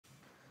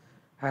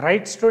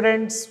Right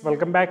students,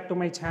 welcome back to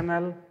my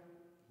channel.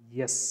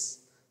 Yes,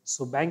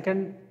 so bank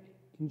and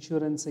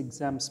insurance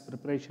exams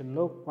preparation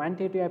lo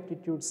quantitative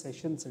aptitude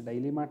sessions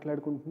daily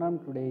మాట్లాడుకుంటున్నాం.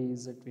 Today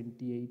is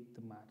 28th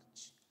March.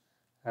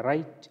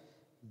 Right?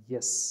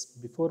 Yes,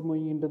 before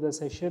moving into the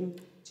session,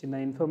 చిన్న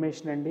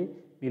information అండి.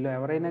 మీలో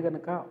ఎవరైనా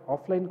కనుక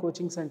offline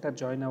coaching centre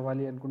join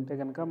అవ్వాలి అనుకుంటే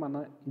కనుక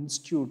మన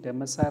ఇన్స్టిట్యూట్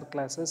ఎంఎస్ఆర్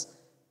క్లాసెస్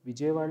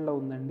విజయవాడలో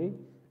ఉందండి.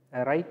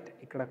 రైట్,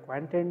 ఇక్కడ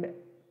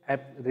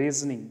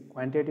రీజనింగ్,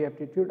 క్వాంటిటేటివ్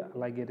యాప్టిట్యూడ్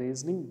అలాగే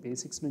రీజనింగ్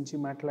బేసిక్స్ నుంచి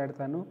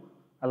మాట్లాడతాను.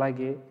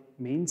 అలాగే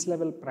mains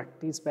level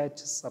practice batch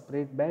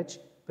separate batch,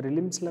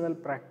 prelims level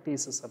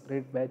practice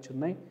separate batch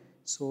ఉన్నాయి.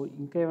 సో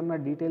ఇంకా ఏమన్నా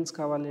డీటెయిల్స్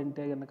కావాలి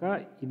అంటే కనుక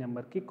ఈ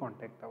నెంబర్కి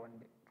కాంటాక్ట్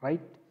అవ్వండి.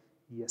 రైట్?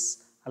 ఎస్.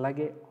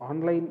 అలాగే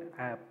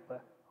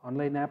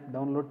ఆన్లైన్ యాప్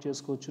డౌన్లోడ్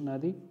చేసుకోవచ్చు.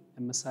 నాది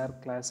ఎంఎస్ఆర్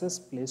క్లాసెస్.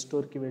 ప్లే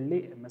స్టోర్కి వెళ్ళి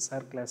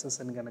ఎంఎస్ఆర్ క్లాసెస్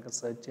అని కనుక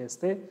సెర్చ్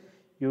చేస్తే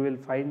you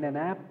will find an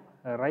app.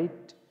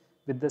 Right,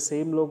 with the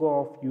same logo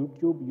of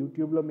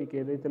యూట్యూబ్లో మీకు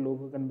ఏదైతే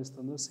లోగో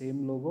కనిపిస్తుందో same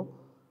logo.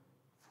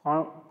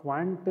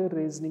 Quant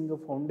reasoning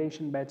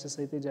foundation batches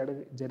అయితే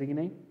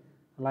జరిగినాయి.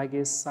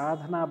 అలాగే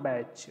సాధన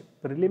బ్యాచ్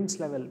ప్రిలిమ్స్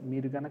లెవెల్,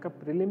 మీరు కనుక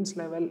ప్రిలిమ్స్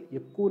లెవెల్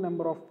ఎక్కువ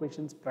నెంబర్ ఆఫ్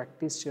క్వశ్చన్స్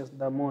ప్రాక్టీస్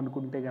చేద్దాము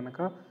అనుకుంటే కనుక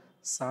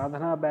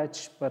సాధన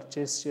బ్యాచ్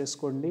పర్చేస్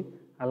చేసుకోండి.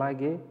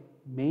 అలాగే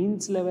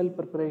మెయిన్స్ లెవెల్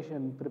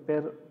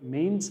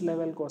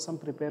కోసం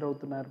ప్రిపేర్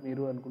అవుతున్నారు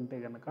మీరు అనుకుంటే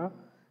కనుక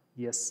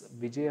ఎస్,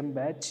 విజయం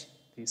బ్యాచ్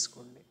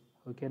తీసుకోండి.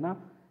 ఓకేనా?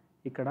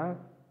 ఇక్కడ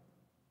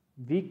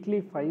వీక్లీ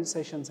 5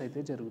 సెషన్స్ అయితే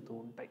జరుగుతూ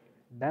ఉంటాయి.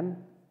 డన్?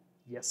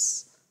 ఎస్.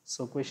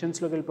 సో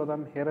క్వశ్చన్స్లోకి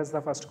వెళ్ళిపోదాం. Here is the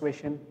first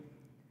question.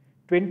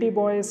 20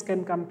 boys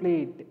can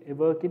complete a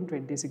work in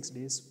 26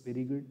 days.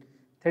 Very good.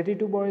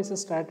 32 boys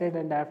started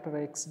and after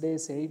X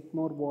days 8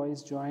 more boys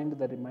joined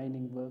the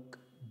remaining work.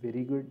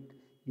 Very good.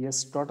 Yes,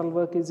 total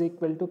work is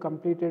equal to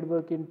completed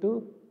work into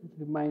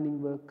remaining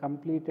work.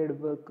 Completed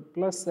work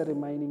plus the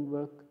remaining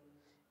work.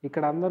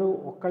 ఇక్కడ అందరూ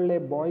ఒక్కళ్ళే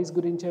boys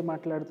గురించే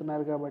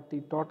మాట్లాడుతున్నారు కాబట్టి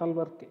total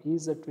work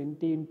is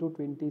 20 into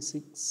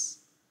 26.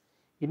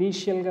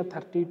 ఇనీషియల్గా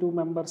 32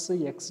 members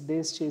X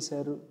days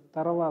చేశారు.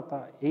 తర్వాత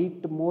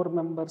 8 more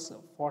members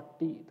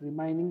 40,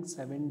 remaining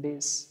 7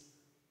 days.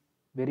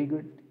 Very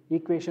good.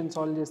 Equation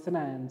solve చేస్తే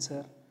నా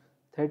answer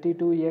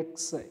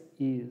 32x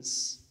is,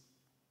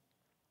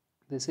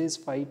 this is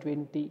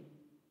 520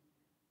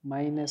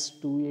 minus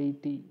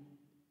 280.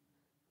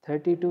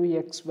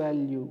 32x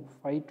value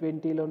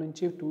 520లో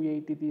నుంచి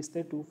 280 తీస్తే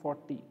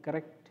 240.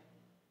 Correct?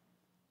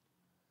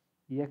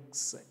 x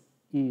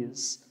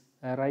is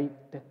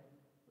right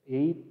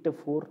 8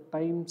 4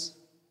 times,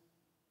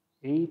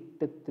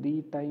 8 3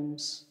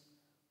 times,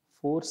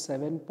 4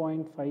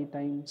 7.5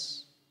 times,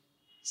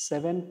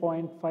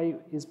 7.5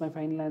 is my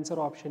final answer.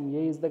 Option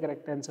A is the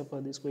correct answer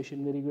for this question.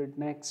 Very good.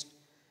 Next,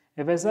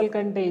 a vessel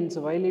contains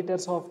 5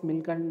 liters of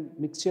milk and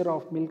mixture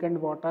of milk and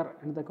water,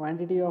 and the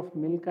quantity of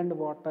milk and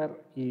water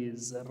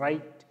is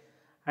right,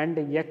 and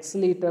x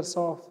liters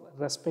of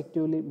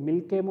respectively.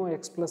 Milk emo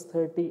x plus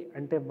 30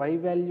 ante y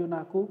value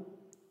naku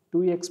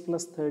 2x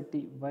plus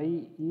 30. Y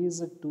is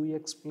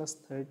 2x plus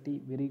 30.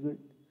 Very good.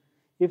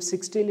 If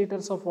 60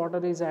 liters of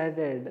water is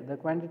added, the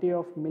quantity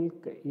of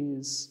milk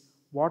is,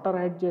 water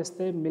add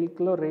cheste milk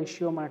lo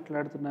ratio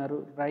మాట్లాడుతున్నారు.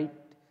 Right,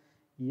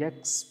 x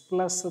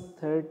plus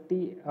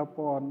 30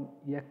 upon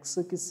x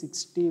కి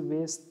 60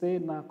 వేస్తే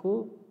నాకు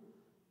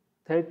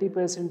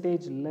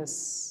 30% less,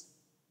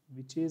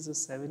 which is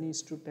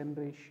 7:10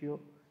 ratio.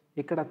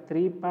 ఇక్కడ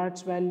 3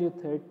 parts value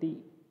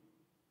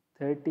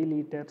 30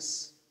 liters.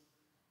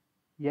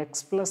 x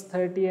plus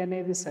 30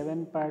 అనేది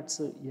 7 parts,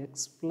 x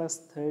plus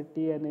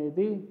 30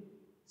 అనేది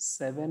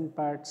 7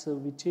 parts,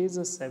 which is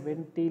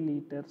 70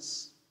 liters.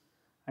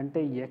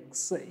 అంటే x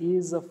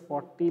is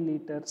 40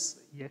 liters.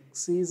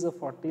 x is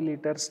 40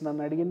 liters.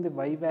 నన్ను అడిగింది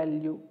y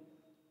value.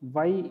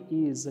 y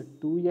is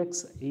 2x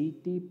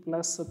 80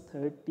 plus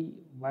 30,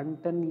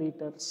 110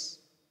 liters.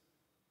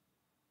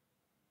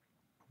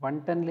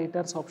 110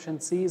 liters. Option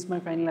C is my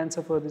final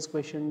answer for this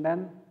question.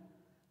 Done?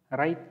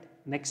 Right.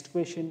 Next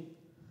question.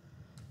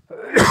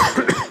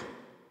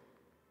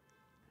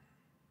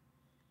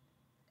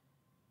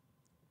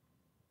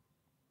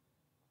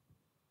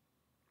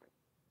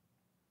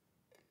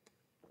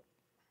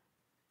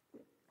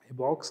 A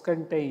box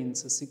contains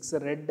 6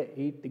 red,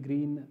 8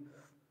 green.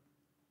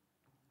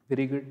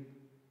 Very good.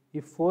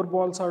 If 4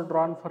 balls are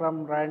drawn from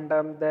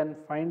random, then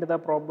find the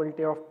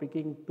probability of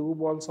picking 2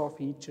 balls of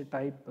each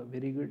type.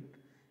 Very good.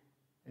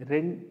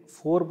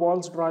 4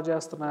 balls draw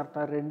చేస్తున్నారట.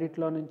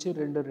 రెండిట్లో నుంచి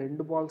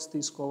రెండు balls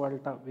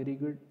తీసుకోవాలట. Very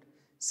good.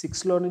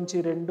 6లో నుంచి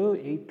 2,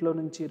 8లో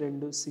నుంచి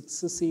 2.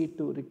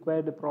 6C2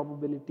 required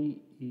probability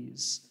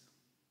is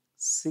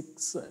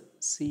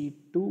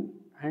 6C2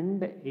 and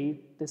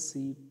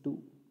 8C2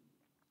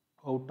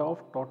 out of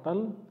total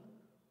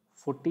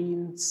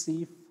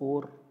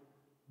 14C4.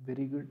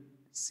 Very good.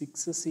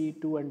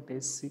 6C2 అంటే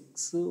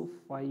 6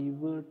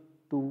 5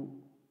 2,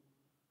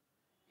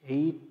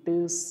 8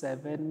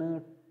 7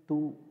 2,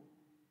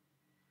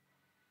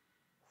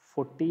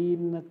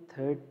 14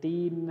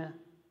 13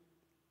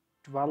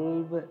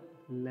 12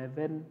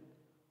 11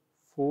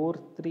 4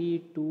 3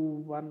 2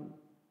 1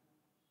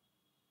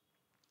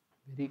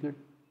 very good.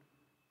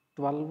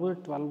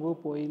 12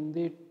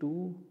 పోయింది, 2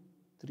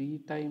 3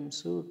 times,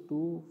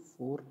 2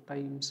 4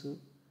 times,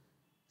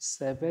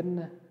 7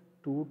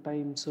 2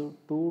 times,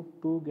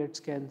 2 gets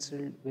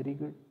cancelled. Very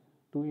good.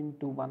 2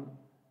 into 1.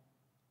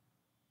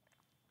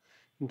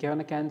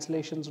 ఇంకేమైనా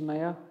cancellations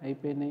ఉన్నాయా?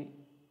 అయిపోయినాయి.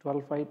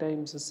 12 5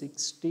 times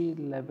 60,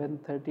 11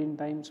 13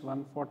 times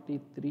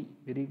 143.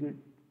 Very good.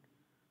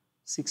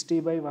 60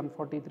 by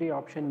 143.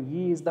 Option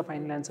E is the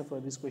final answer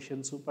for this question.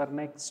 Super.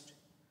 Next.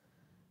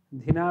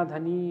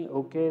 Dhinadhani,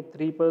 okay,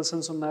 3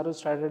 persons unnaru,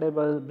 started a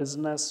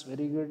business,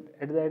 very good.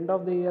 At the end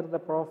of the year,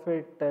 the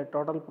profit,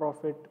 total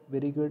profit,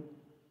 very good,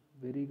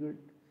 very good.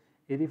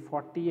 Idi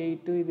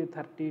 48, idi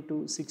 32,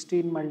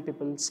 16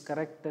 multiples,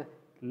 correct.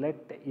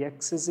 Let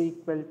x is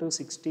equal to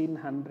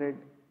 1600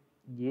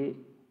 a.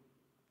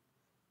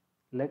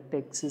 Let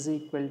x is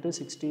equal to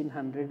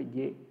 1600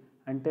 a.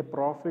 Ante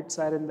profits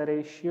are in the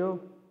ratio,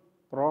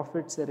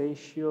 profits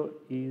ratio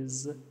is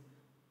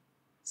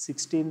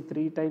 16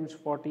 3 times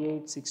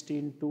 48,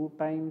 16 2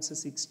 times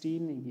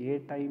 16, a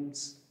times,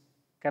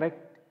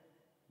 correct?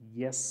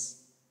 Yes.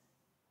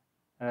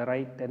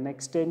 Right.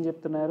 Next ఏం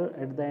చెప్తున్నారు?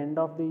 At the end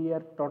of the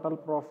year total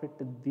profit,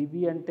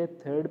 Divi అంటే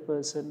third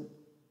person,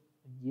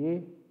 a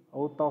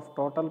out of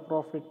total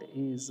profit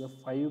is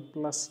 5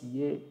 plus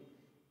a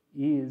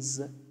is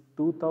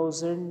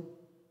 2000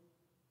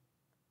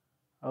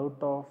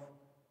 out of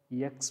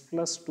x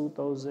plus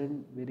 2000.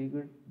 Very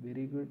good,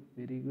 very good,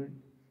 very good.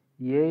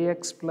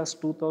 ax plus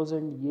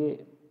 2000 a,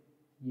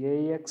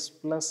 ax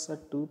plus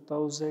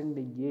 2000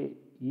 a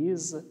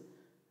is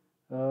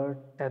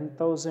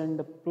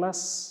 10,000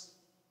 plus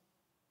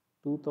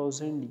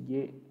 2000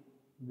 a.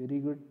 Very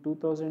good.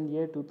 2000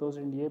 a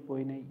 2000 a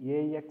పోయినాయి.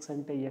 ax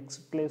అంటే x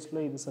ప్లేస్లో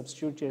ఇది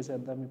substitute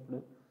చేసేద్దాం ఇప్పుడు.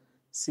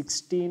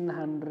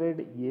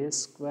 1600 a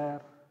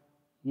square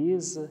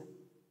is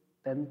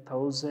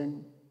 10,000.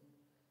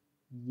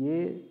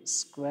 a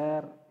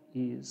square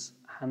is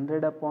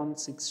 100 upon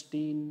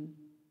 16.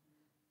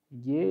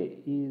 a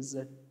is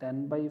 10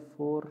 by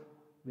 4.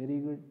 Very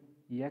good.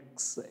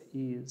 x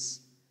is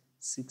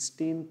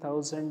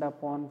 16,000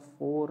 upon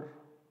 4,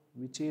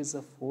 which is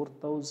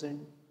 4,000.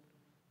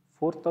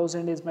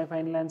 4,000 is my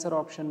final answer.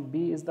 Option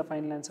B is the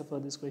final answer for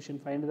this question.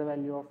 Find the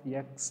value of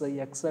x.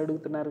 x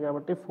అడుగుతున్నారు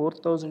కాబట్టి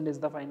 4,000 is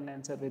the final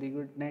answer. Very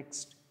good.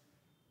 Next.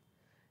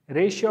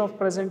 Ratio of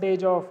present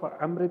age of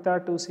Amrita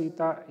to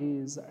Sita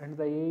is, and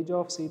the age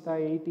of Sita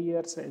 8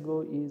 years ago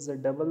is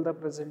double the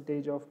present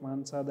age of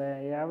Mansa. The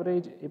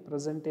average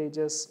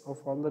percentages of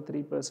all the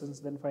 3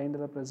 persons, then find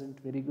the present.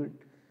 Very good.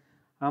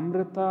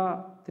 Amrita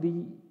 3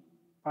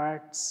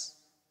 parts.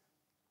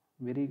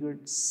 Very good.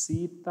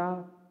 Sita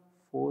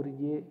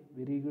 4a.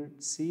 Very good.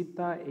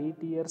 Sita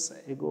 8 years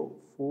ago.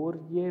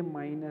 4a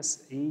minus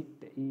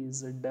 8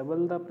 is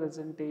double the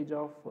present age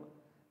of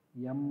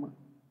M.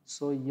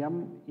 So M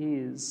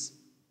is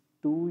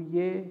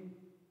 2a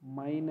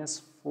minus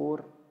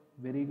 4.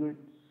 Very good.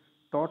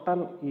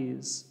 Total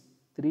is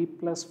 3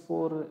 plus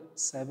 4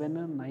 7.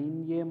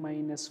 9a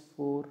minus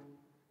 4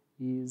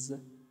 is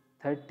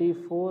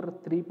 34.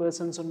 3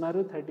 persons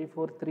unnaru.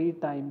 34 3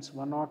 times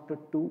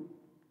 102.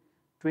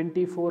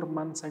 24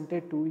 months ante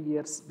 2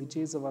 years, which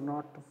is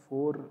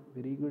 104.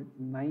 Very good.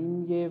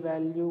 9a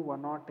value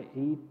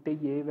 108,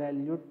 a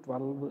value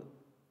 12.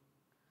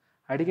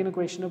 అడిగిన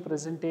question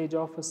percentage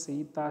of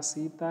Sita.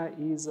 Sita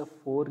is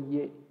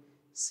 4a.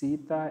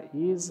 Sita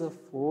is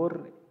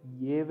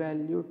 4a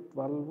value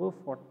 12.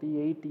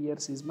 48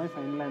 years is my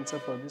final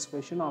answer for this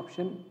question.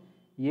 Option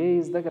A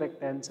is the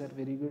correct answer.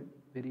 Very good,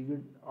 very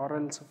good. Or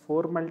else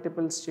 4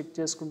 multiples check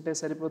చేసుకుంటే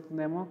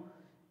సరిపోతుందేమో.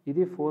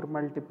 ఇది 4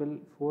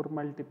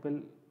 multiple,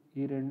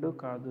 ఈ రెండు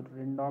కాదు,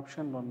 2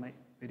 ఆప్షన్లు ఉన్నాయి.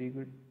 Very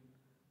good,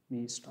 మీ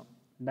ఇష్టం.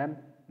 Done.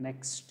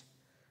 Next,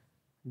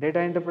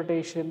 data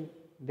interpretation.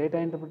 Data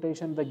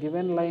interpretation, the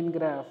given line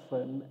graph,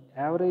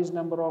 average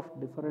number of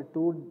different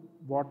 2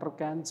 water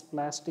cans,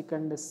 plastic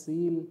and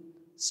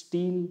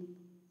steel,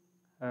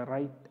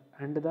 right,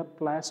 and the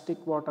plastic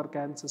water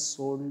cans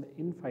sold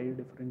in 5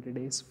 different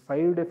days.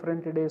 5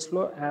 different days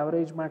lo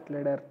average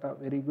matladarta.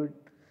 Very good,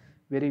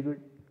 very good.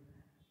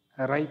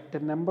 Right,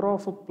 number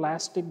of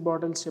plastic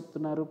bottles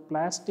చెప్తున్నారు.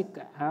 Plastic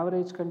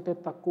average కంటే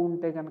తక్కువ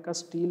ఉంటే కనుక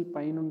steel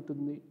పైన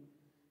ఉంటుంది,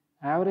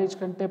 average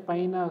కంటే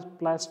పైన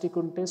plastic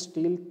ఉంటే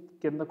స్టీల్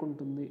కిందకు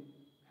ఉంటుంది.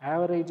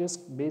 Averages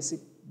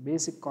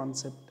basic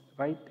concept,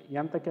 right.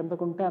 ఎంత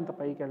కిందకు ఉంటే అంత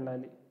పైకి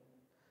వెళ్ళాలి.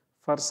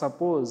 For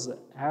suppose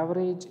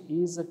average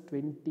is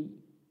 20.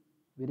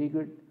 Very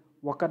good.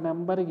 ఒక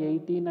నెంబర్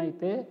 18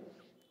 అయితే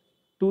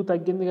 2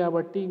 తగ్గింది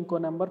కాబట్టి ఇంకో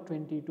నెంబర్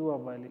 22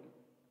 అవ్వాలి.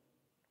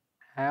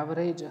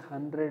 యావరేజ్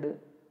 100,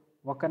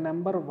 ఒక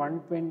నెంబర్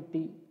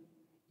 120,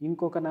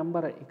 ఇంకొక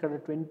నెంబర్ ఇక్కడ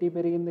 20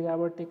 పెరిగింది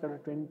కాబట్టి ఇక్కడ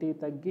 20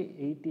 తగ్గి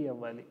 80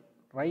 అవ్వాలి,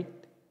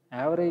 రైట్.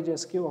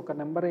 యావరేజెస్కి ఒక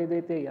నెంబర్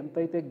ఏదైతే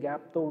ఎంతైతే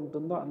గ్యాప్తో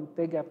ఉంటుందో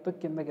అంతే గ్యాప్తో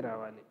కిందకి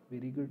రావాలి.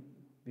 Very good,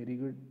 very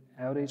good.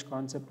 Average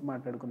concept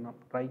మాట్లాడుకున్నాం,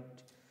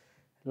 రైట్.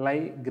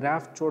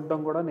 గ్రాఫ్ చూడడం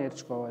కూడా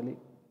నేర్చుకోవాలి.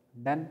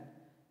 Done.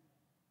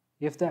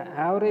 If the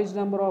average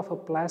number of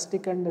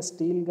plastic and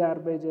steel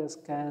garbage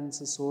cans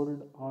sold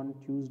on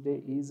Tuesday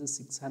is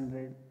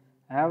 600,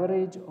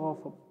 average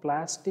of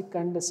plastic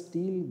and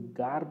steel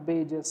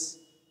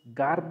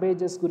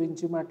garbages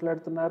గురించి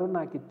మాట్లాడుతున్నారు.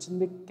 నాకు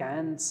ఇచ్చింది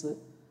cans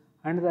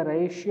and the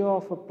ratio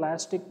of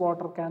plastic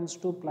water cans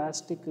to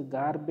plastic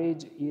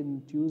garbage in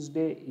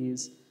Tuesday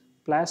is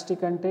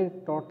plastic అంటే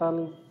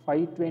total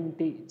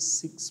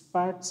 526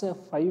 parts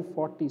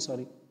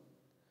 540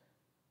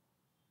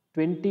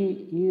 20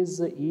 is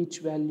each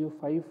value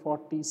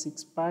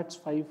 546 parts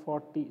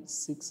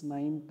 546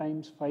 9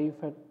 times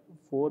 5 at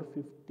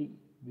 450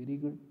 very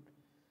good.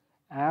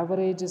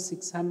 Average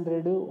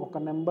 600 ఒక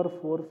number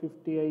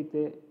 450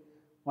 అయితే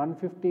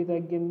 150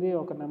 తగ్గింది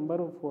ఒక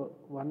number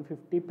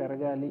 150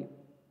 పెరగాలి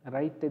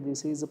right.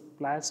 This is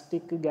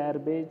plastic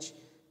garbage,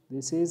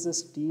 this is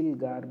steel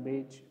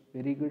garbage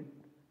very good.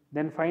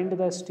 Then find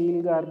the steel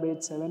garbage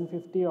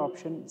 750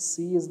 option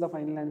C is the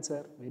final answer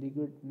very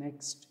good.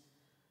 Next,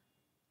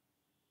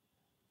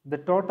 the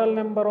total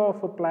number of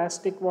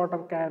plastic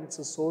water cans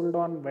sold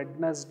on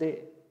Wednesday,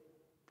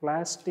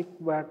 plastic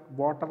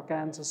water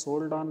cans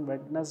sold on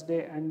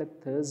Wednesday and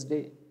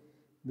Thursday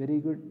very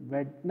good.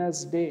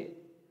 Wednesday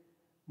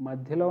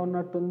మధ్యలో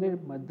ఉన్నట్టుంది,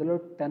 మధ్యలో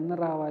 10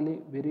 రావాలి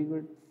very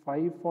good.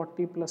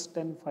 540 plus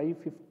 10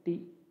 550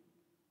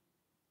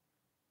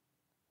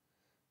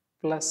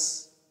 plus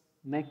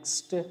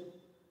next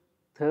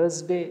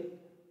Thursday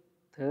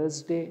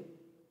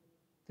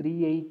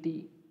 380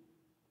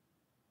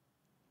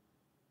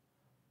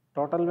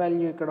 total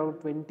value ఇక్కడ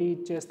 20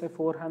 ఇచ్చేస్తే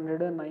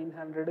 400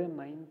 900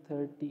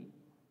 930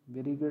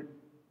 very good.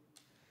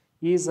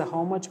 Is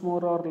how much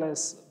more or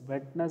less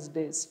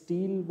Wednesday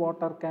steel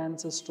water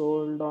cans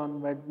sold on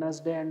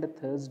Wednesday and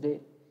Thursday.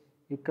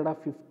 ఇక్కడ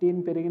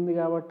 15 పెరిగింది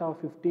కాబట్టి ఆ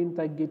 15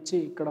 తగ్గించి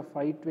ఇక్కడ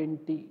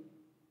 520.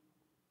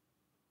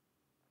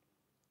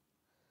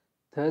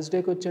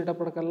 థర్స్డేకి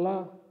వచ్చేటప్పటికల్లా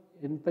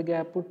ఎంత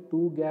గ్యాప్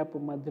 2 గ్యాప్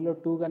మధ్యలో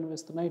 2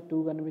 కనిపిస్తున్నాయి 2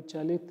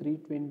 కనిపించాలి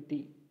 320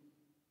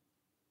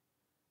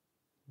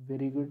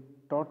 very good.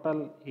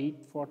 Total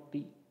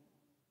 840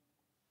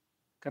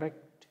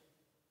 correct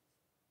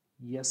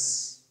yes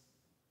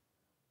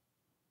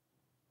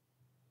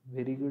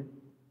very good.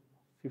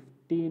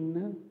 15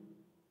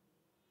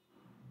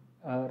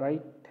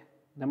 right.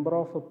 Number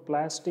of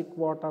plastic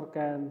water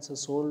cans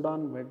sold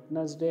on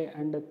Wednesday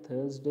and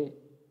Thursday.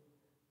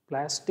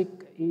 Plastic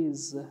is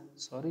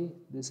sorry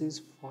this is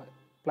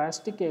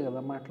plastic ఏ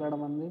కదా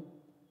మాట్లాడమంది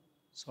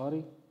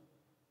sorry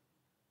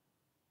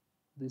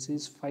this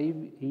is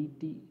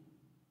 580.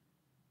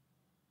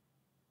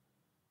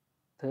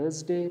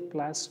 Thursday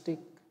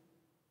plastic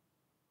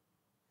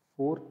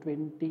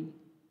 420.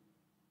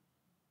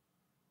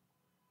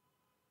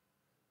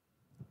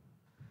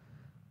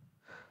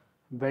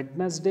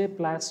 Wednesday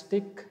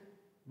plastic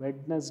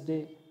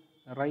Wednesday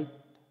right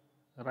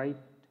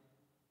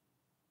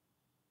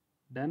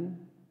done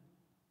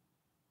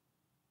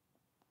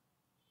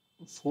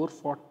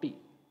 440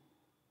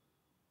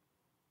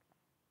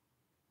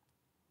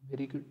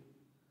 very good.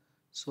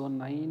 So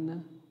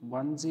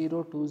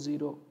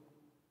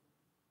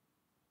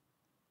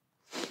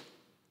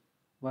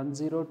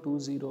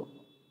 1020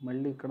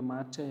 మళ్ళీ ఇక్కడ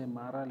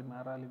మారాలి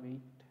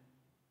wait.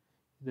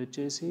 ఇది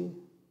వచ్చేసి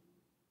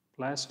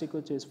plastic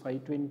వచ్చేసి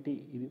 520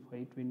 ఇది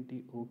 520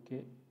 okay.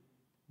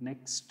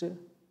 Next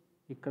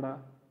ఇక్కడ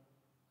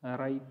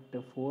right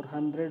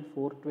 400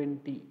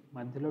 420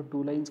 మధ్యలో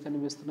 2 లైన్స్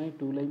కనిపిస్తున్నాయి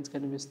 2 లైన్స్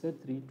కనిపిస్తే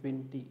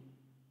 320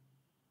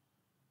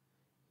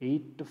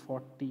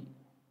 840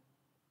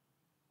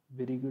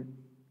 వెరీ గుడ్.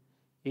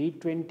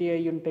 820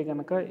 అయి ఉంటే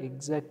కనుక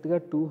ఎగ్జాక్ట్గా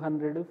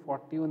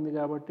 240 ఉంది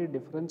కాబట్టి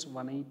difference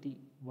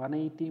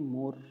 180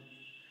 more.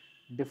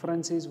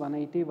 Difference is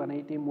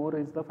 180 more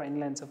is the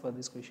final answer for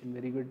this question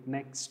very good.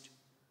 Next,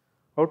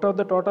 out of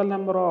the total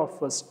number of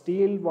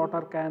steel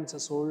water cans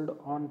sold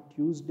on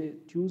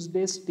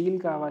Tuesday steel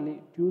కావాలి.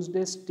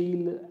 Tuesday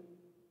steel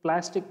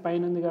plastic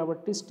పైన ఉంది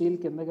కాబట్టి steel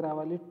కిందకి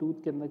రావాలి 2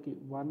 కిందకి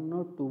 1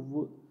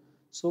 2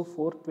 so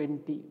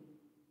 420.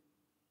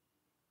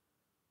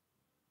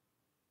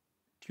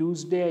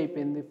 Tuesday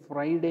అయిపోయింది.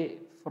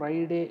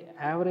 Friday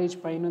average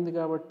పైన ఉంది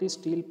కాబట్టి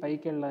స్టీల్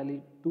పైకి వెళ్ళాలి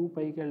 2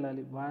 పైకి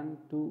వెళ్ళాలి 1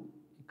 2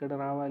 ఇక్కడ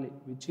రావాలి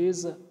విచ్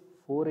ఈజ్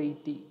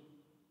 480.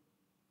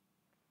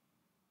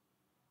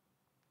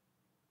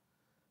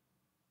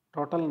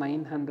 టోటల్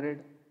 900.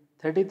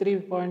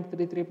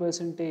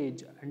 33.33%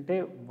 అంటే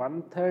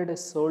 1/3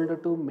 sold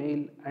to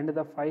male and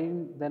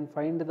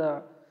find the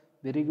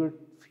very good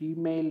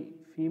female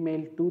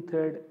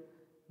 2/3.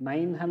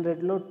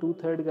 900లో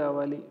 2/3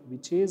 కావాలి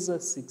which is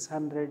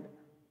 600.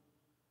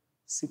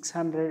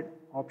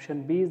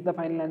 Option B is the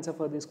final answer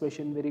for this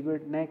question very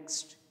good.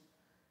 Next,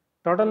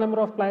 total number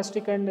of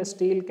plastic and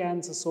steel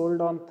cans sold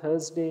on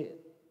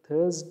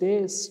Thursday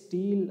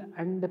steel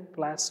and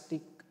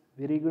plastic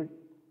very good.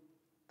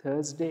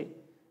 Thursday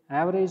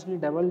average ni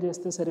double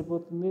చేస్తే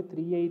సరిపోతుంది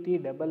 380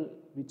 double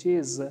which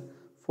is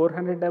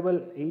 400 double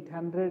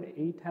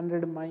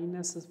 800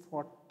 minus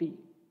 40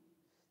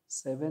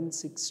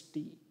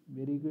 760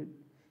 very good.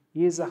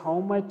 Is how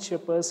much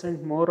percent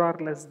more or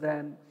less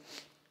than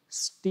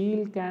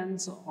steel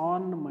cans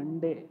on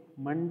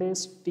Monday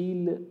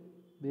steel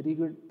very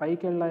good.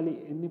 పైకి వెళ్ళాలి.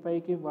 ఎన్ని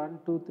పైకి? 1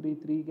 2 3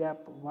 3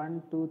 gap, 1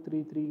 2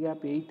 3 3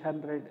 gap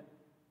 800.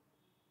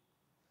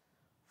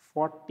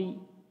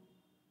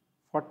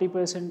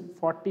 40%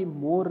 40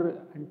 more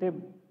అంటే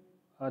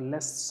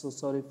less,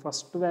 sorry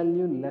first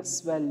value less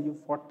value,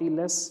 40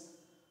 less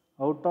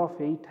out of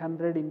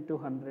 800 into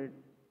 100.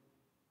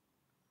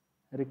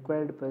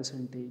 Required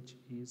percentage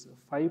is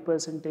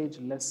 5%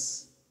 less.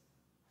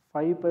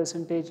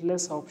 5%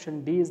 less. Option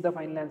D is the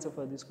final answer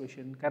for this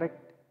question.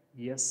 Correct?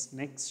 Yes.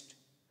 Next.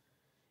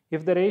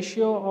 If the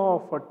ratio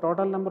of a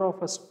total number of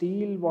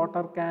steel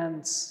water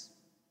cans,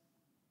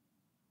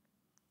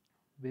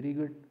 very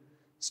good,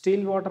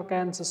 steel water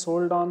cans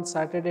sold on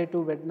Saturday to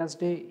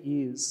Wednesday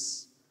is,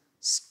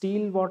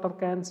 steel water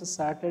cans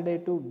Saturday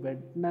to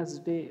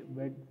Wednesday,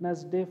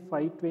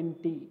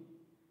 520,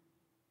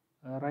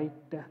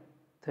 right,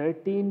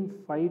 13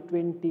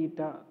 520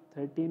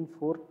 13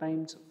 4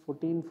 times,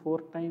 14 4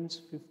 times,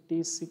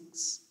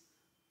 56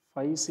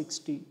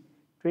 560.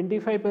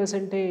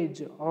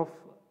 25% of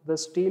the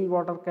steel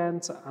water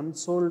cans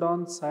unsold on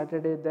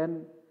Saturday, then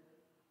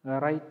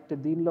right,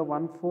 దీనిలో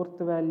 1/4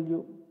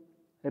 value,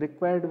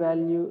 required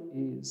value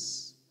is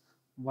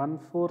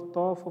 1/4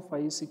 of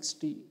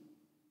 560.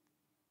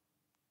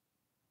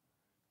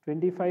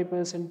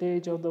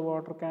 25% of the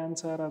water cans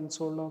are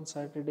unsold on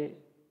Saturday.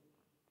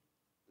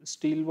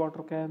 Steel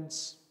water cans,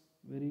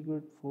 very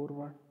good,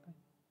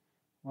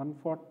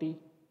 140.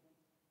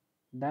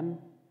 Then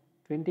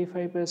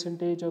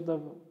 25% of the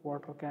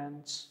water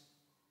cans,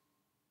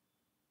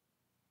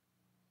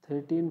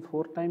 13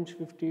 4 times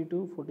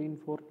 52, 14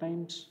 4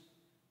 times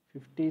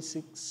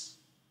 56.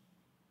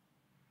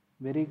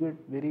 Very good,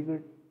 very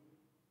good.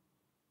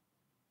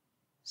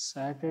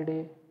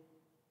 Saturday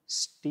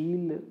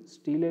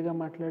స్టీలేగా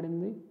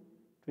మాట్లాడింది.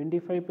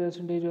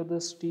 25% of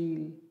the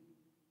steel,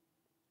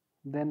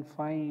 then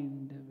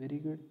find, very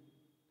good,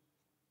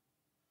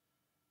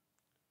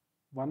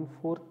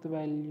 1/4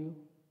 value,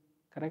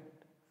 correct.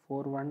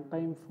 4 1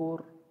 time 4,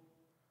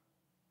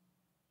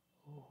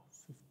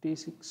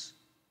 56,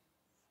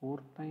 4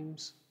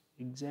 times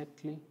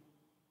exactly,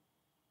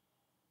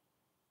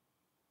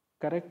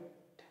 correct.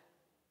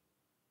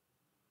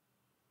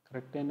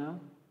 కరెక్టేనా?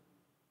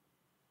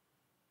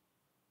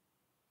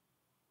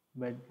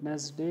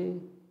 Wednesday,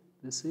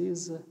 this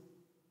is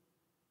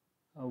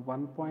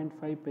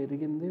 1.5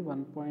 పెరిగింది,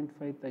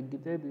 1.5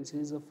 తగ్గితే this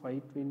is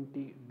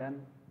 520. Done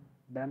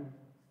done,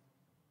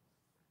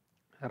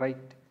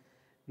 right.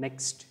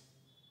 Next,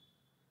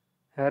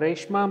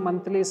 Reshma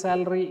monthly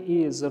salary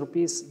is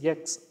rupees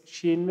X.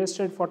 She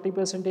invested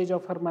 40%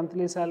 of her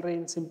monthly salary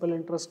in simple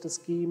interest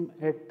scheme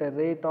at a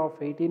rate of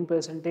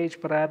 18%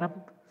 per annum,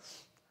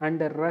 and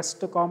the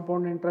rest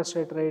compound interest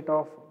at rate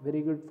of,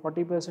 very good,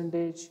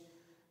 40%,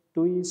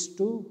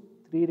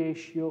 2:3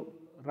 ratio,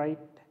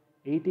 right.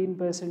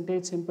 18%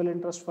 simple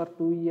interest for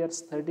 2 years,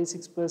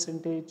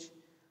 36%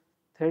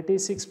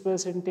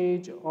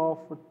 of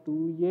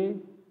 2A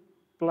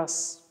plus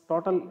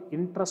total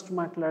interest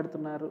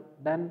మాట్లాడుతున్నారు.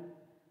 Done,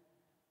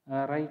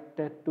 right.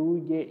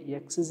 2A,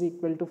 x is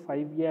equal to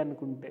 5A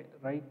అనుకుంటే,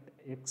 right,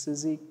 x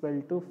is equal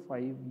to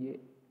 5A.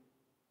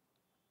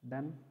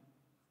 Done,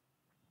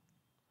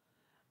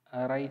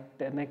 right.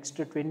 Next,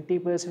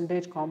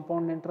 20%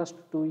 compound interest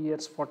 2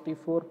 years,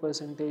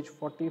 44%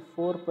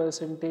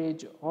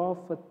 of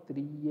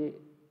 3A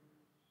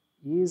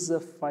is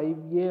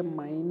 5A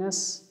minus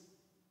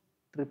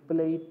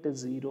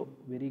 880.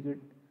 Very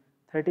good.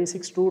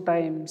 36 2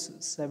 times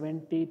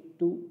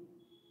 72,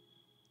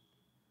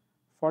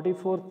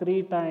 44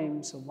 3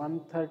 times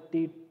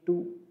 132,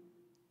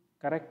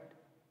 correct.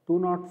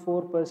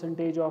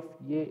 204% of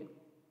A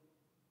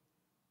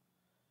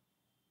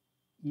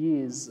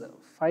is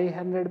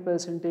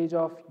 500%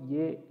 of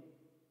A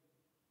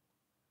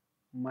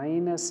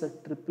minus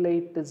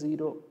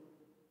 8880.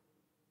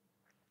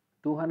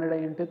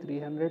 200 into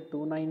 300,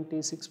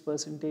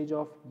 296%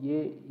 of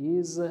A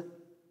is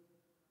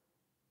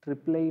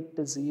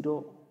 8880.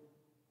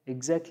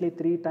 Exactly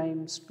 3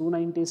 times,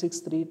 296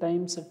 3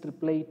 times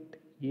 888.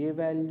 A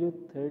value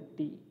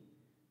 30,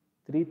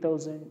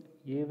 3000.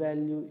 A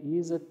value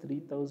is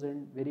 3000.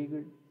 Very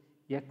good.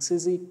 X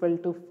is equal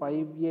to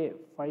 5A,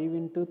 5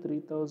 into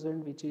 3000,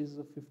 which is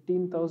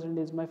 15,000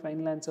 is my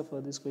final answer for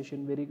this question.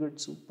 Very good,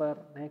 super.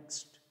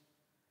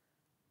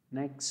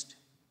 Next.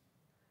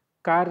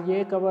 Car A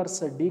covers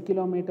D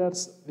kilometers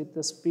with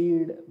the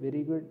speed,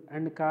 very good,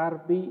 and car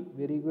B,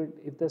 very good.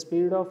 If the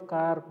speed of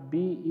car B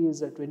is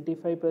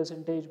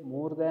 25%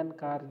 more than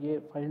car A,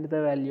 find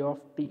the value of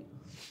T.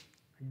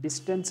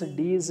 Distance D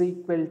is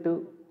equal to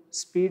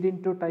speed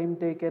into time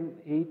taken,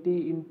 80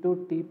 into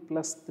T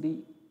plus 3.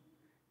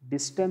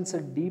 Distance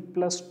D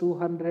plus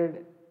 200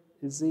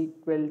 is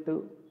equal to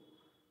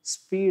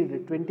speed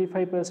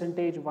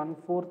 25%,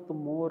 1/4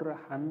 more,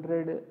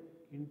 100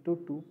 into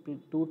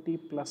 2T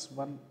plus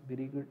 1.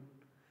 Very good.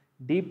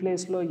 D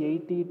place lo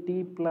 80T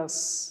plus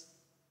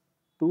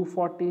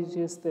 240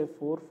 cheste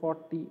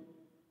 440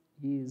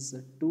 is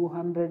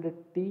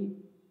 200T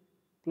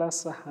plus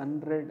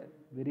 100.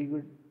 Very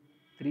good.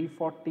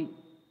 340.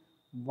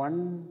 1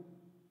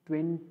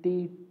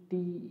 20t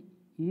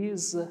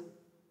is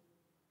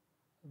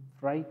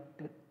right.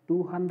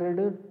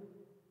 200,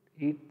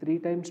 3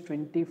 times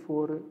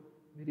 24,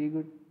 very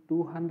good.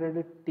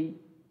 200t,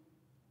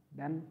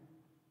 done.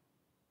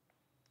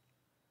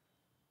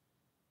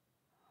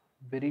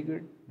 Very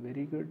good,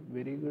 very good,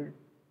 very good.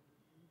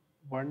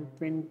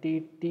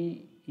 120t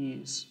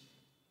is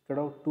ఇక్కడ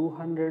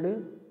 200,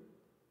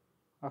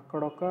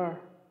 అక్కడ ఒక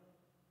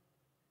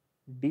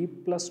d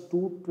plus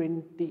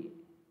 220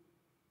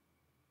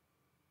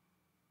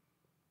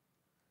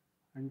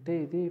 అంటే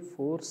ఇది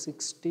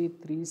 460,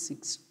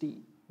 360.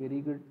 Very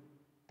good.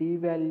 t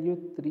value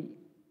 3,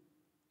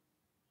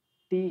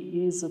 t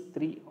is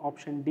 3.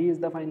 Option D is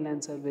the final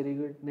answer. Very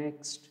good.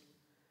 Next,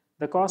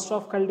 the cost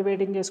of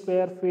cultivating a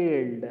square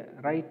field,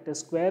 right?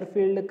 Square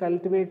field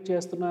cultivate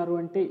చేస్తున్నారు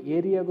అంటే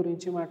area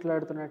గురించి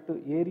మాట్లాడుతున్నట్టు.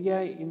 Area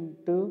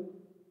into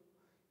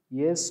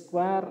a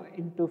square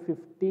into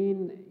 15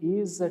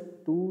 is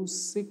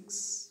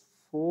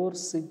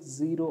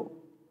 26460.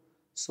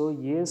 So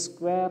a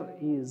square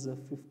is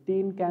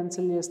 15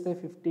 cancel చేస్తే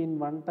 15,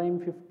 1 time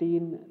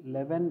 15,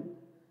 11,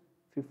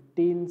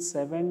 15,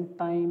 7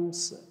 times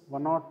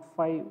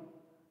 105,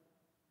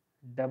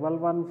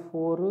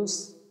 114 is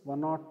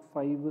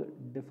 105,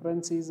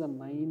 difference is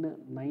 9,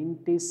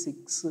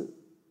 96,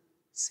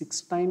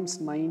 6 times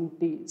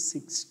 90,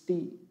 60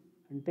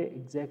 అంటే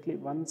exactly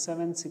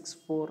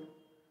 1764.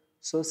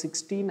 So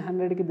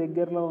 1600 కి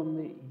దగ్గరలో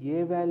ఉంది. ఏ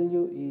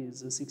value is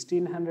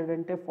 1600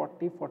 అంటే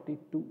 40,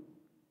 42.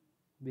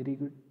 Very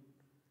good.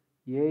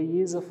 A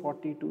is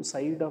 42,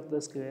 side of the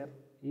square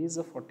is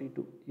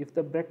 42. If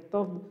the breadth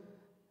of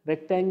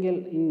rectangle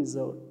is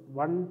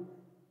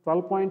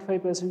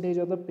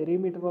 12.5% of the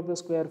perimeter of the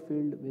square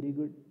field. Very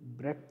good.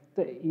 Breadth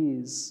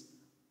is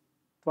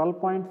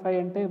 12.5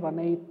 ante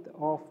 1/8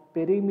 of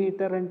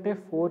perimeter ante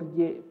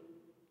 4a,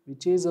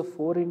 which is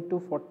 4 into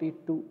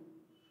 42.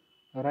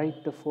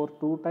 Right, for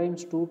 2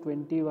 times 2,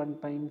 21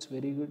 times.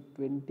 Very good.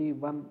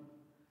 21.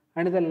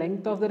 And the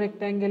length of the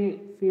rectangle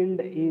field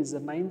is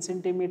 9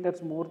 centimeters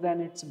more than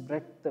its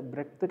breadth.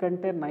 Breadth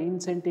kante 9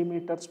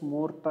 centimeters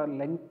more,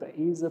 length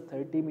is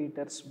 30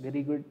 meters.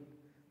 Very good.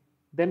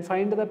 Then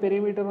find the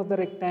perimeter of the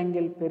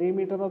rectangle.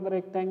 Perimeter of the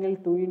rectangle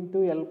 2 into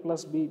L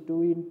plus B, 2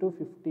 into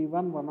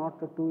 51,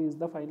 102 is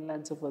the final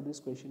answer for this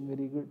question.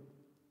 Very good.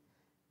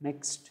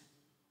 Next,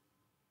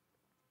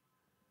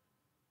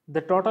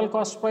 the total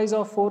cost price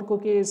of 4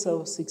 cookies of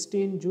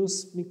 16 juice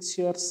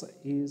mixtures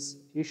is,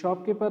 a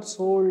shopkeeper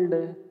sold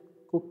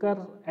cooker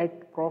at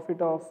profit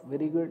of,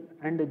 very good,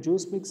 and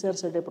juice mixers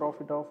at a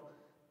profit of,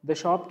 the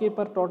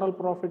shopkeeper total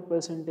profit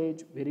percentage.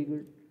 Very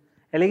good.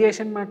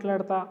 Allegation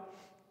మాట్లాడతా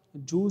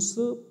juice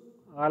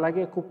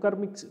అలాగే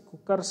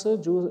cookers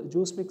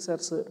juice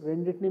mixers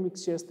రెండింటిని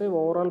mix చేస్తే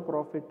overall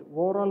profit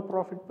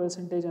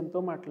percentage ఎంతో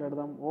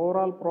మాట్లాడదాం.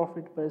 Overall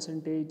profit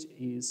percentage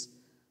is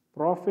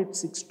profit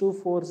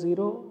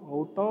 6240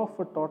 out of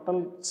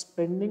total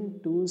spending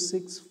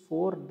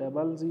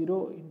 26400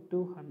 into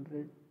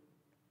 100.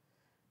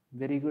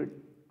 Very good.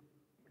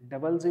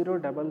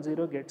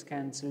 0000 gets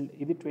cancelled.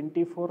 ఇది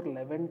 24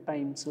 11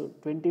 times.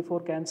 24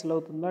 cancel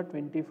అవుతుందా?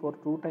 24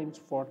 2 times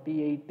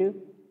 48.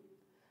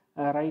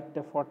 Right,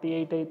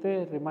 48 అయితే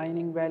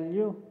remaining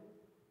value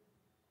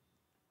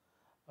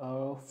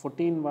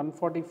 14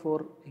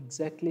 144,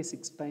 exactly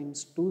 6 times.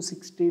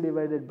 260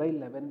 divided by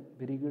 11.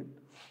 Very good.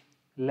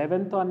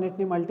 11తో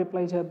అన్నిటినీ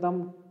multiply చేద్దాం.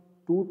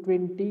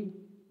 220,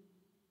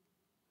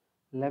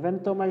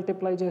 11తో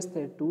multiply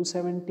చేస్తే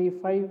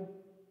 275,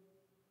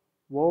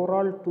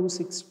 overall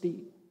 260.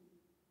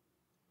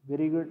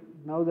 Very good.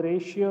 Now the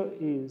ratio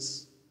is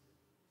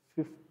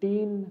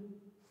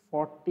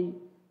 15:40.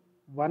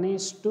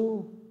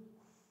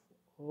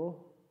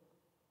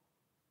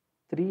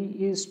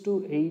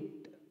 3:8.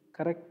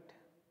 Correct.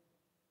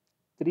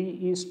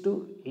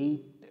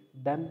 3:8.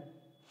 Done.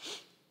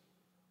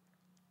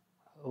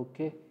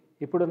 Okay.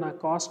 ఇప్పుడు నా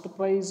cost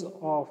price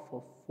of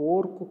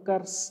 4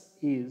 cookers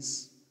is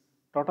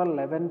total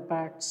 11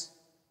 pets.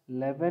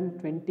 11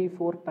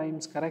 24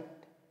 times. Correct.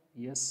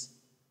 Yes.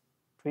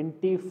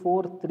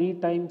 24 3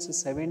 times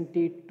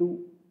 72.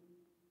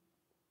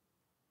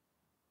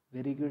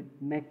 Very good.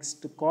 Next,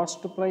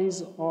 cost price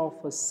of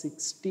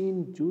 16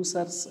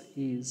 juicers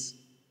is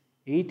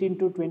 8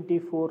 into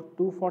 24,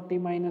 240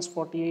 minus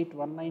 48,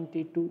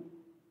 192.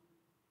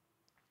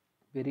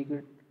 Very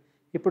good.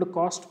 ఇప్పుడు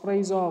cost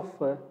price of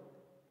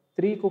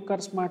 3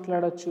 cookers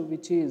మాట్లాడచ్చు,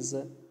 which is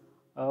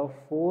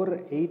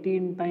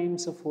 418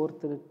 times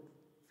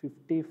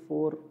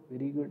 454.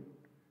 Very good.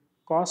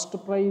 Cost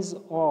price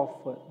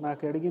of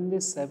నాకు అడిగింది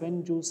 7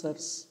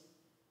 juicers.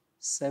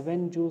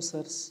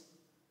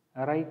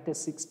 Right,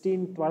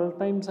 16 12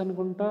 times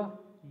అనుకుంటా.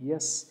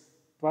 Yes,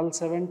 12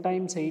 7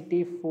 times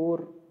 84.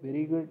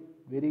 Very good,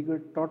 very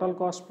good. Total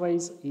cost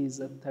price is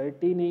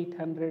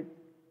 13,800.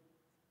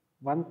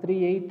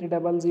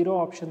 13800.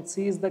 Option C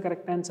is the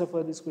correct answer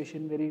for this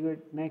question. Very good.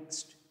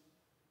 Next,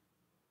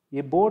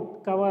 a boat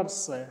covers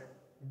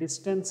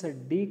distance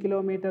d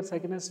kilometers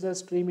against the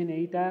stream in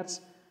 8 hours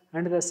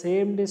and the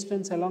same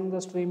distance along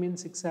the stream in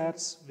 6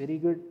 hours. Very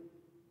good.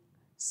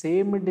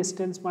 Same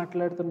distance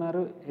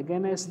మాట్లాడుతున్నారు.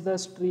 Against the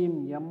stream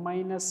m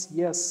minus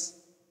s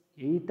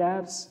 8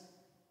 hours,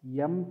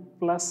 m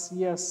plus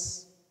s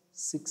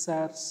 6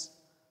 hours.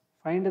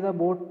 Find the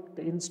boat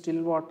in still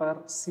water.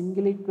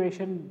 Single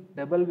equation,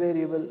 double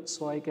variable,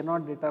 so I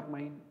cannot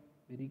determine.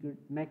 Very good.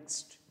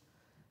 Next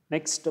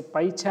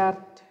pie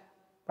chart.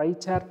 Pie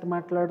chart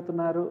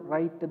మాట్లాడుతున్నారు.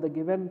 Write the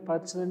given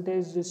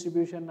percentage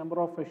distribution number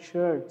of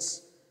shirts.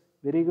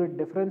 Very good.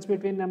 Difference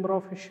between number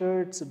of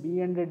shirts B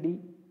and D.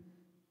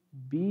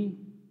 B,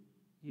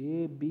 A,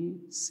 B,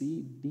 C,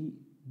 D.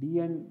 B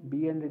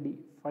and D.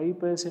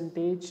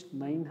 5%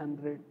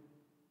 900,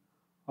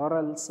 or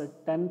else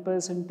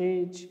 10%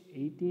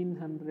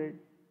 1800.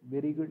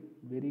 Very good,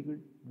 very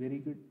good, very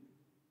good.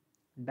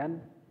 Done.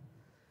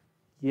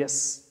 Yes.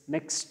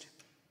 Next,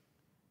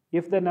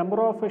 if the number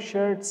of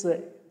shirts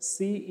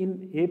see in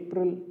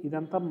April,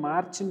 idantha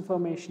March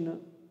information,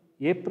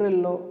 April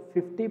lo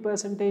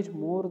 50%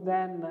 more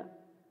than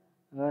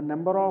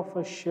number of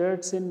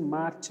shirts in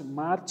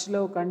March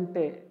lo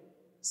kante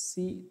C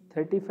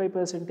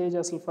 35%.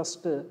 అసలు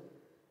first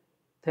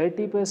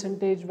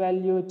 30%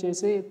 value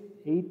వచ్చేసి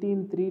 18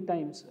 3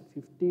 times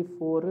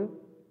 54,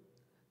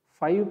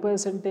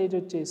 5%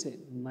 వచ్చేసి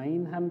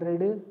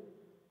 900,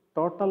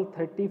 total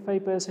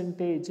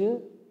 35%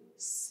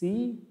 C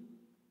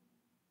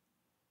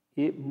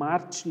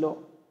మార్చ్లో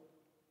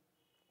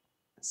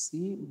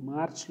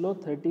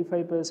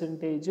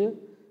 35%,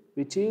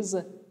 which is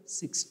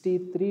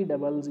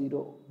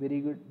 6300. Very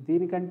good.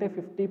 దీనికంటే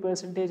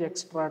 50%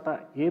 ఎక్స్ట్రాట.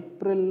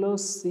 ఏప్రిల్లో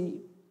C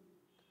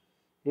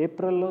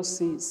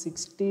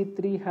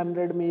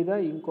 6300 మీద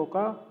ఇంకొక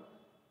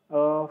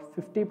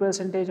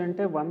 50%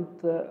 అంటే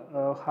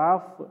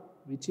 1/2,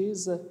 which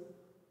is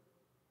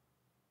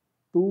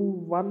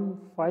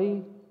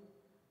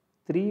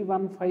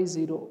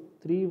 3150.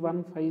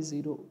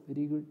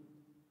 Very good.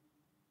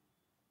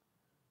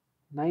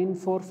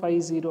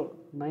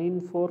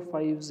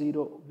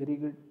 9450. Very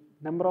good.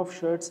 Number of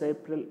shirts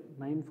April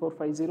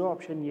 9450.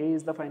 Option A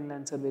is the final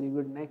answer. Very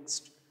good.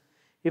 Next,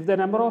 if the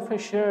number of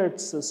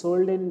shirts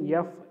sold in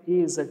F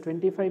is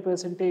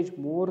 25%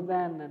 more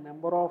than the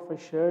number of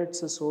shirts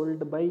sold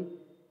by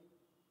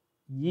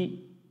E.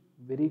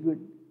 Very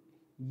good.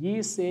 E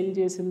sale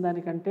చేసిన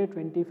దానికంటే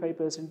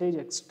 25%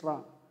 extra.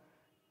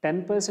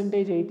 10%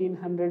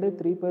 1800,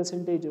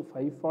 3%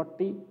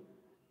 540,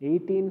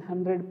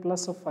 1800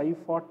 plus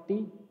 540.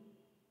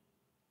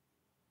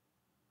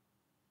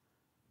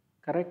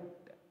 Correct.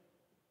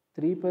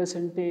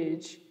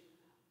 3%.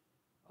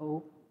 Oh,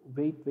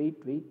 wait.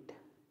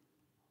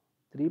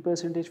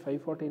 3%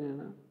 540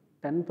 nena.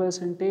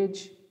 10%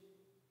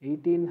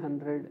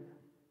 1800.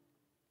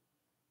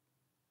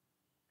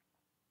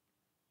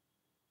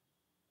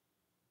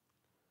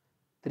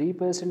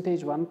 3%,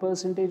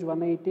 1%,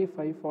 180,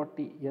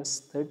 540. Yes.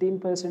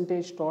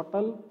 13%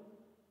 total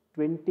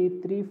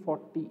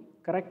 2340.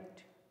 Correct.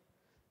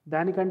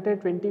 దానికంటే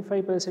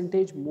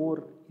 25%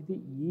 more. ఇది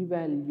ఈ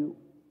value.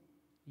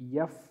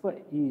 F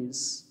is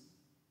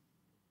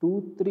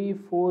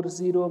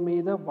 2340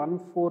 మీద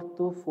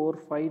 1/4 4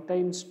 5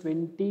 times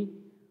 20,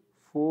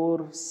 4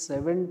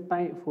 7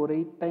 times 4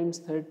 8 times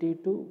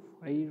 32,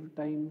 5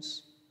 times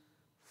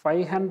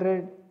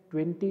 500,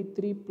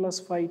 23 plus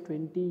 5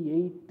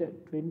 28,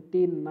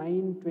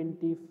 29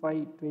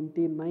 25,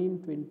 29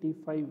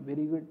 25.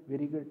 Very good,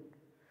 very good.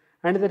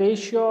 And the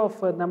ratio of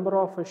number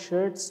of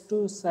shirts to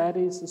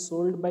sarees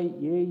sold by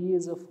A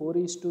is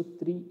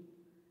 4:3.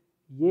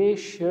 A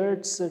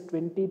shirts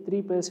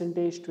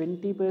 23%,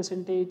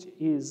 20%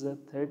 is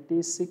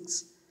 36,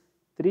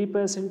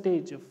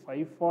 3%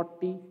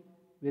 540.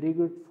 Very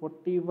good.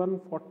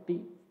 4140,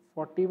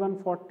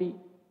 4140.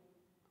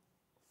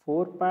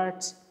 4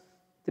 parts,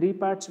 3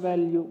 parts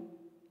value.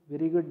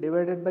 Very good.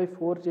 Divided by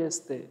 4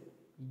 చేస్తే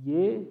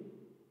A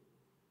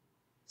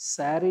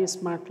sarees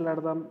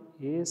మాట్లాడదాం.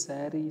 A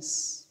sarees.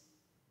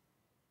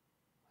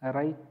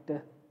 Right.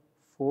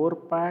 4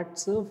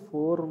 parts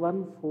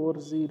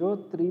 4140,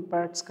 3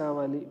 parts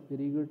కావాలి.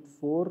 Very good.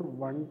 4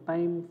 1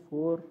 time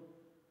 4.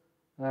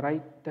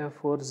 Right.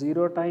 4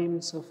 0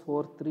 times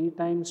 4 3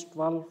 times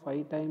 12,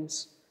 5 times.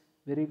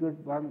 Very good.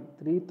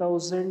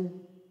 3000.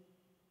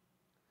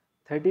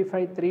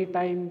 35 3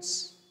 times,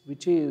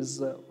 which is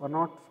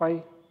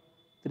 105,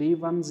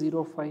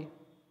 3105.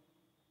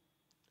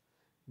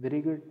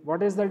 Very good. What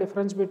is the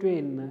difference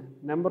between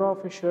number of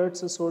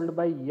shirts sold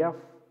by F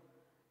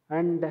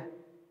and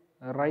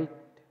right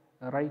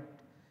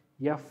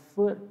F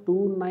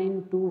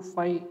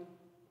 2925?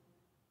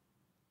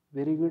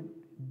 Very good.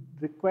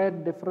 Required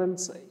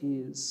difference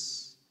is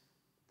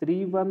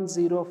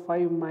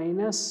 3105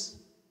 minus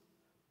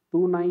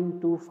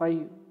 2925.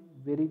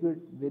 Very good,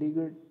 very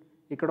good.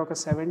 ఇక్కడ ఒక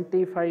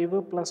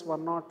 75 plus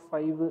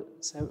 105,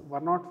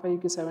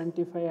 105కి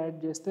 75 add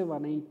చేస్తే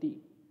 180.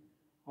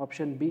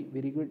 Option B.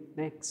 Very good.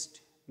 Next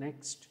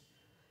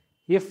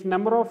if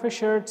number of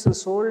shirts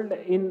sold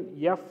in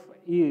F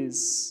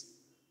is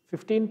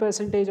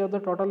 15% of the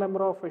total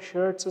number of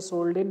shirts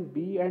sold in B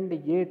and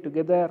A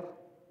together,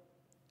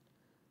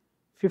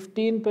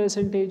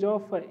 15%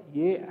 of A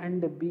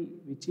and B,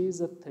 which is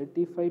a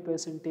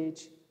 35%.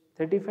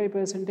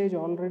 35%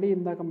 already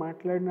ఇందాక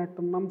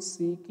మాట్లాడినట్టున్నాం.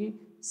 సికి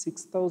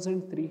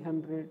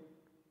 6300.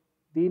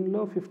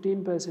 దీనిలో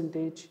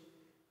 15%.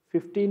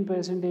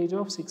 15%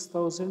 of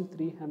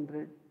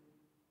 6300.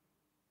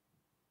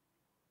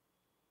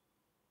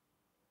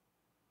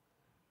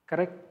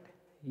 Correct?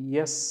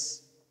 Yes.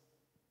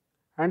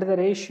 And the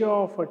ratio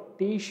of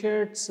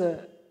t-shirts,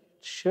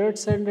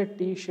 shirts and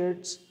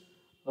t-shirts,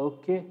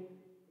 okay,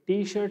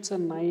 t-shirts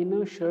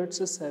 9, shirts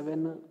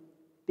 7.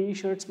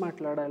 t-shirts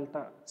మాట్లాడాలట.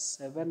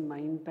 7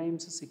 9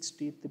 times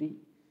 63,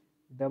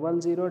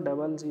 00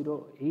 00,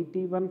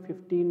 81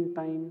 15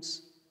 times,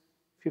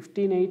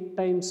 15 8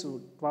 times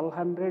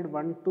 1200,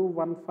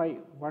 1215,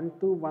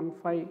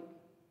 1215,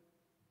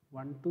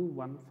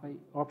 1215.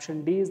 Option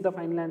D is the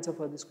final answer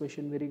for this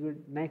question. Very good.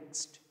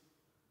 Next.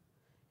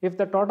 If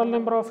the total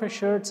number of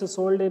shirts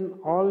sold in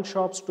all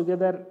shops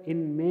together in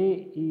May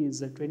is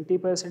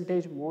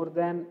 20% more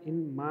than in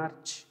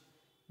March,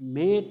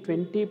 May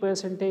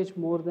 20%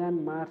 more than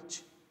March.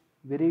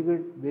 Very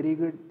good, very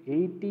good.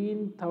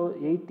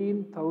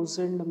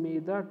 18,000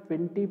 మీద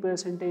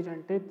 20%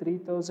 అంటే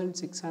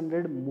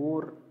 3,600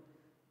 more.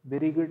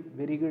 Very good,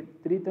 very good.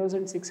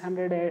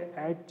 3,600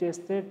 add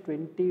చేస్తే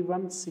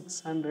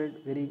 21,600.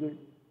 Very good.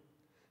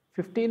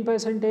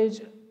 15%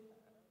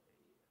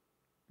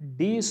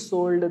 D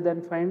sold, then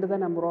find the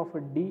number of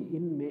D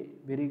in May.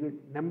 Very good.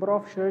 Number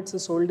of shirts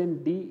sold in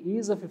D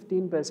is a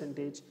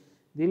 15%.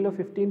 దీనిలో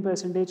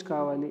 15%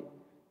 కావాలి.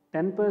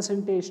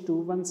 10%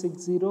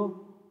 2160,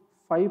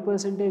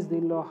 5%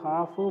 దీనిలో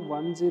half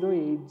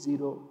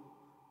 1080.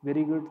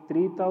 Very good.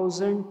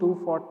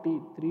 3,240,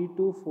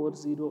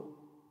 3240.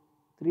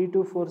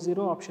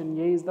 3240. Option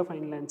A is the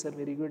final answer.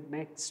 Very good.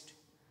 Next.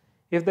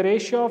 If the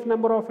ratio of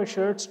number of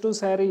shirts to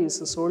sarees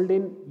sold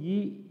in E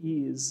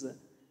is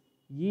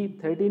E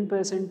 13%,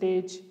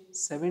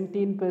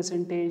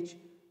 17%,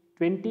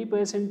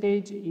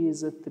 20% is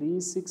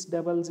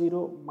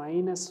 3600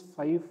 minus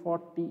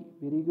 540.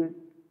 Very good.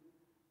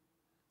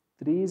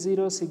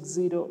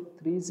 3060,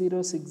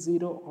 3060.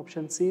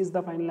 Option C is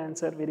the final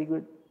answer. Very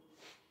good.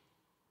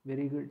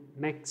 Very good.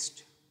 Next.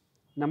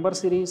 Number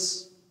series.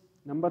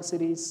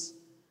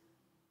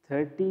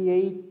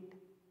 38,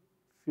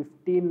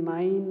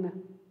 59,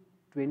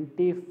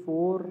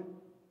 24,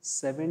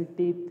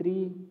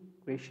 73,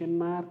 question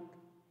mark,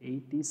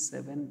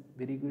 87.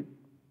 Very good.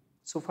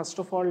 So first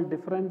of all,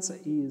 difference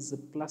is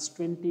plus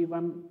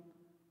 21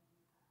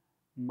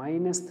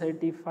 minus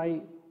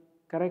 35.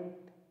 Correct?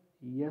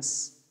 Yes.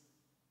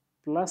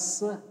 Plus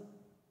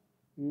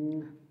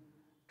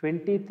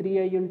 23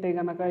 అయ్యుంటే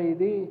కనుక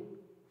ఇది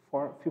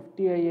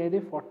 50 అయ్యేది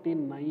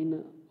 49.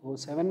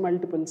 7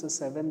 multiples,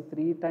 7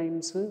 3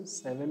 times,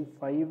 7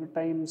 5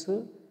 times,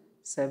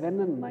 7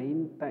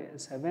 9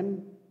 7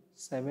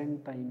 7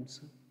 times.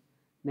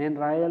 నేను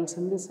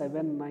రాయాల్సింది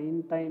 7 9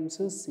 times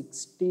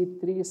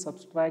 63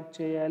 subtract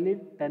చేయాలి.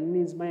 10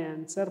 is my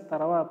answer.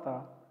 తర్వాత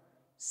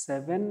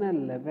 7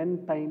 11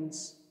 times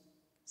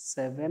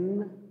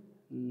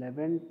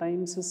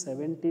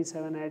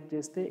 77 add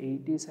చేస్తే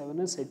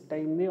 87 set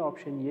అయింది.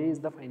 Option A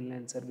is the final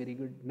answer. Very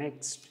good.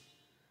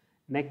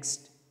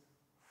 Next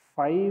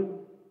 5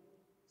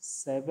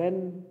 7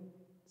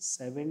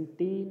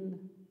 17,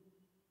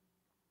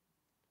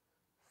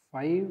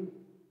 5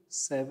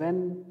 7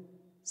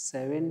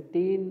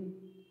 17,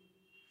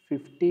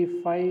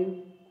 55,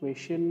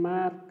 question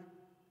mark,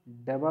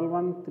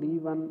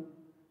 1131.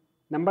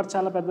 Number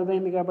చాలా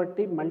పెద్దదైంది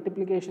కాబట్టి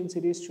మల్టిప్లికేషన్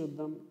సిరీస్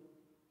చూద్దాం.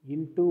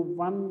 Into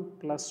 1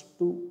 plus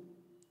 2,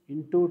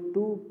 into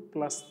 2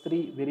 plus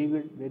 3. Very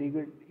good, very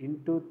good.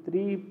 Into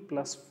 3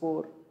 plus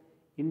 4,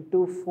 into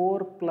 4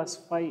 plus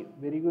 5.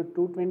 Very good.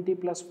 220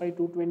 plus 5,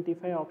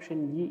 225. Option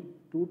E,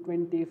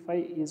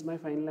 225 is my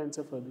final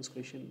answer for this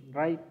question.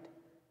 Right.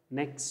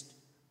 Next.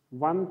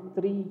 1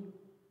 3,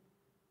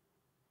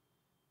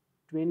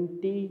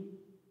 20,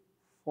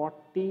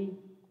 40,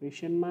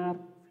 question mark,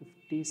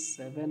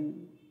 57.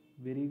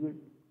 Very good.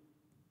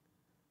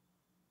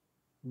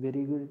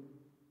 Very good.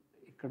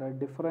 ikkada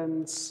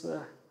difference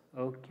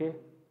okay.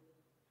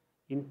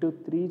 Into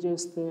 3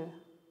 చేస్తే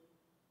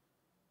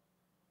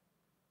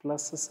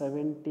plus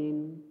 17,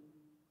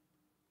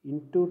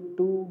 into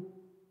 2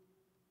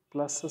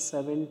 plus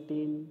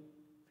 17,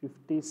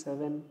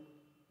 57,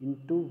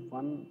 into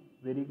 1.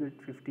 Very good.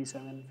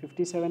 57.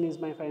 57 is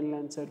my final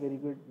answer. Very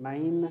good.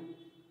 9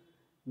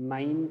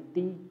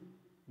 90,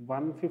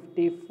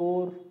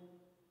 154,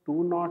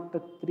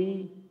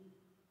 203,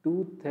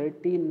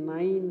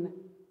 239,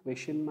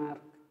 question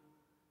mark.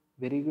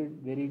 Very good,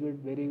 very good,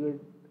 very good.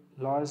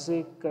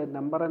 Logic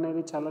number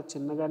అనేది చాలా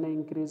చిన్నగానే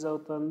increase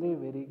అవుతుంది.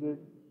 Very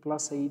good.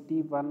 Plus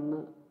 81,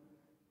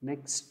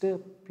 next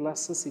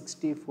plus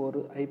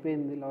 64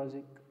 అయిపోయింది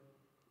logic.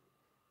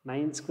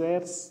 9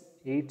 squares,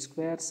 8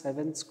 squares,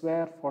 7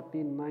 square,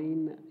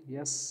 49,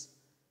 yes.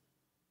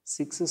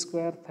 6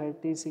 square,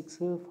 36,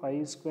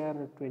 5 square,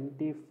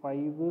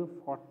 25,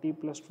 40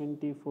 plus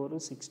 24,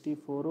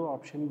 64,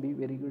 option B.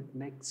 Very good.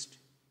 Next.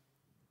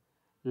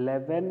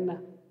 11,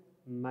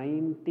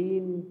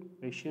 19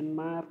 question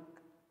mark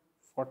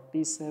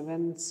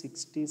 47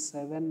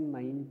 67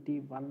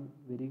 91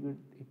 very good.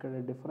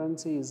 Ikkada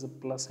difference is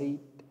 +8.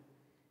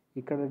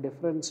 Ikkada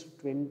difference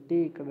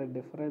 20. Ikkada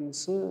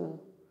difference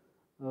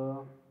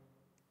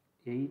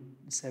 8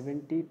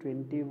 70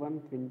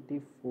 21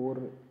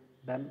 24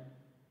 done.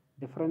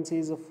 Difference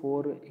is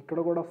 4.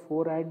 ikkada kuda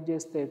 4 add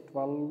cheste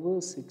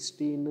 12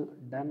 16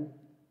 done.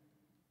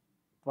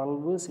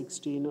 12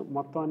 16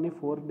 మొత్తం అన్ని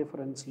 4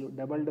 డిఫరెన్స్లు.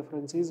 Double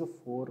difference is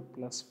 4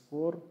 +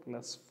 4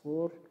 +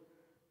 4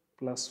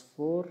 +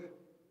 4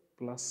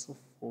 +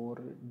 4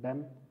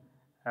 done.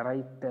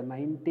 Right.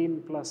 19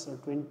 +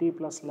 20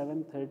 + 11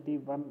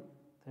 31.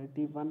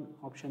 31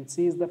 option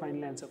C is the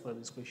final answer for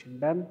this question.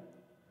 Done.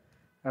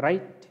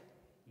 Right?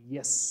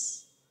 Yes.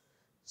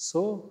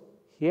 So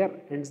here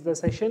ends the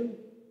session.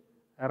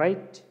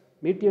 Right.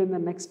 Meet you in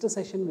the next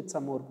session with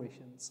some more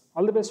questions.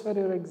 All the best for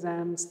your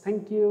exams.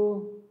 Thank you.